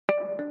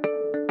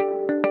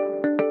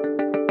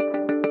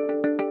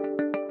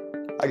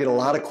I get a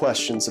lot of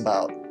questions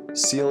about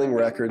sealing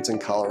records in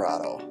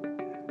Colorado.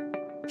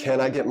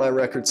 Can I get my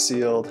record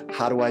sealed?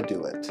 How do I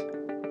do it?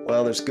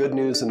 Well, there's good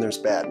news and there's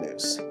bad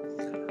news.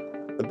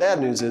 The bad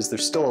news is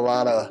there's still a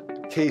lot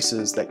of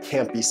cases that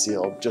can't be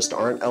sealed, just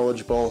aren't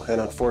eligible, and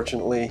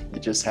unfortunately,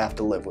 you just have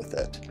to live with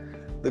it.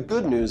 The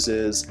good news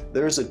is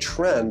there's a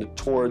trend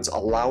towards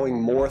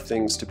allowing more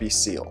things to be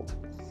sealed.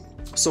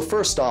 So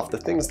first off, the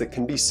things that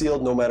can be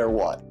sealed no matter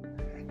what.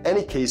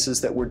 Any cases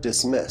that were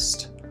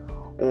dismissed,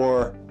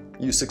 or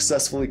you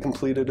successfully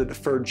completed a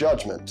deferred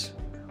judgment,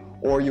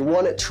 or you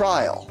won at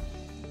trial.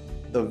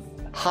 The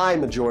high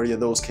majority of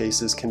those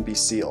cases can be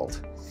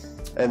sealed,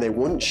 and they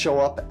wouldn't show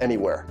up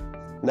anywhere.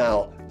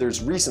 Now,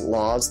 there's recent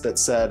laws that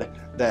said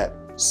that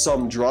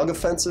some drug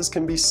offenses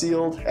can be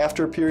sealed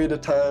after a period of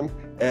time,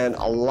 and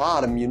a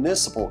lot of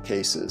municipal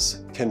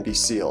cases can be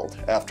sealed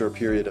after a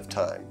period of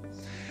time.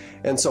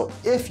 And so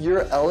if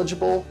you're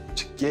eligible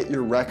to get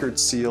your record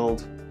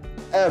sealed,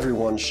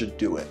 everyone should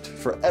do it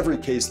for every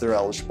case they're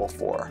eligible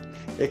for.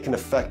 It can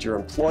affect your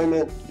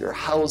employment, your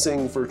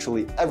housing,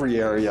 virtually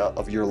every area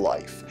of your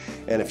life.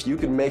 And if you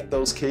can make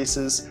those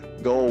cases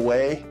go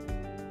away,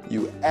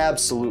 you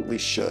absolutely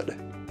should.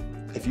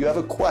 If you have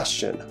a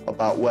question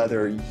about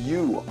whether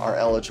you are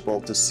eligible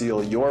to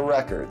seal your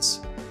records,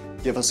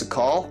 give us a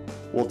call.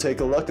 We'll take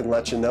a look and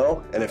let you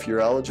know. And if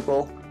you're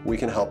eligible, we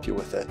can help you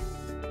with it.